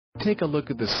Take a look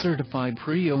at the certified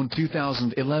pre-owned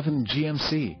 2011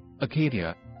 GMC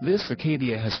Acadia. This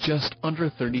Acadia has just under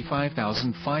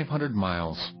 35,500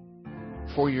 miles.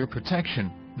 For your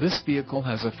protection, this vehicle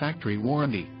has a factory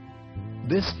warranty.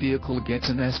 This vehicle gets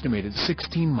an estimated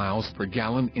 16 miles per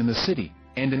gallon in the city,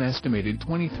 and an estimated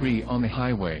 23 on the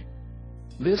highway.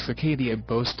 This Acadia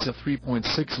boasts a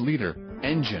 3.6-liter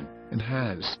engine, and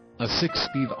has a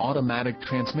 6-speed automatic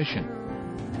transmission.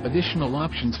 Additional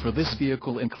options for this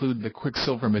vehicle include the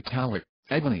Quicksilver Metallic,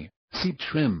 Ebony, seat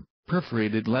trim,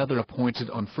 perforated leather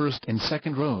appointed on first and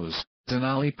second rows,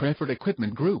 Denali Preferred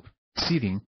Equipment Group,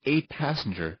 seating,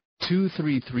 8-passenger,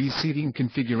 233 seating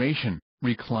configuration,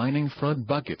 reclining front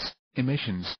buckets,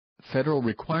 emissions, federal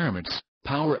requirements,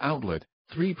 power outlet,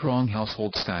 3-prong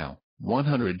household style,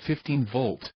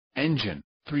 115-volt, engine,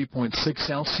 3.6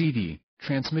 LCD,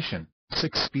 transmission,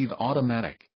 6-speed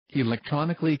automatic,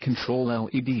 electronically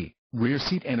controlled LED, rear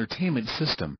seat entertainment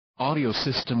system, audio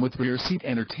system with rear seat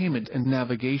entertainment and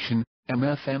navigation,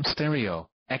 AM/FM stereo,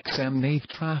 XM nav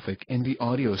traffic and the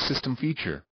audio system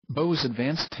feature, Bose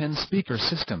Advanced 10-speaker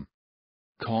system.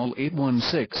 Call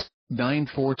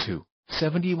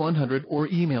 816-942-7100 or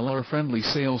email our friendly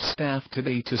sales staff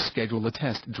today to schedule a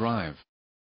test drive.